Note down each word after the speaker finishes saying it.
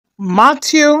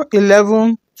Matthew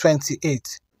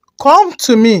 11:28. Come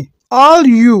to me, all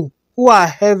you who are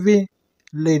heavy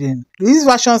laden. This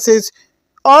version says,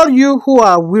 all you who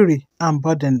are weary and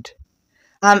burdened,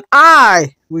 and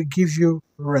I will give you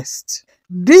rest.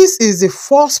 This is the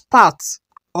first part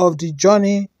of the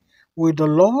journey with the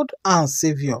Lord and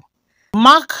Savior.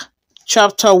 Mark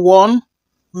chapter 1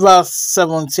 verse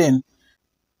 17.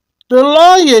 The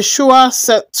Lord YESHUA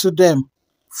said to them,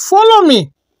 follow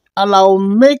me, and I will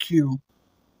make you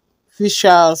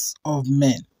fishers of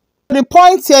men. The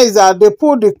point here is that they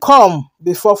put the come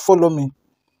before follow me,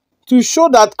 to show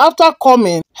that after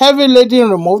coming, heavy laden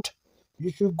removed,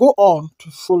 you should go on to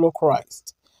follow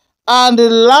Christ. And the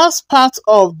last part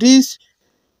of this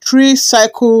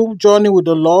 3-cycle journey with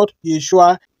the Lord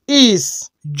YESHUA is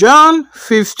John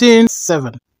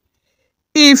 15:7.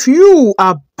 If you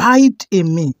abide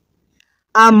in me,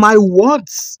 and my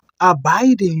words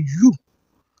abide in you,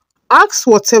 ask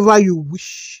whatever you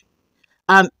wish,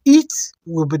 and it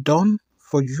will be done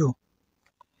for you.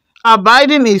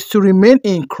 Abiding is to remain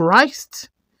in Christ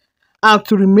and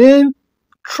to remain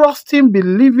trusting,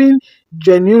 believing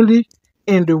genuinely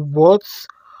in the words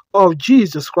of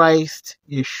Jesus Christ,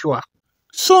 YESHUA.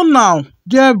 So now,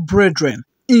 dear brethren,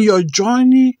 in your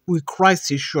journey with Christ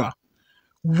YESHUA,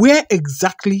 where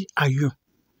exactly are you?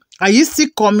 Are you still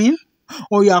coming?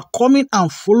 Or you are coming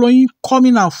and following,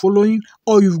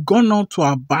 or you've gone on to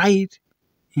abide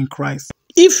in Christ?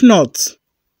 If not,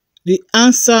 the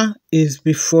answer is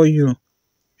before you.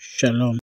 Shalom.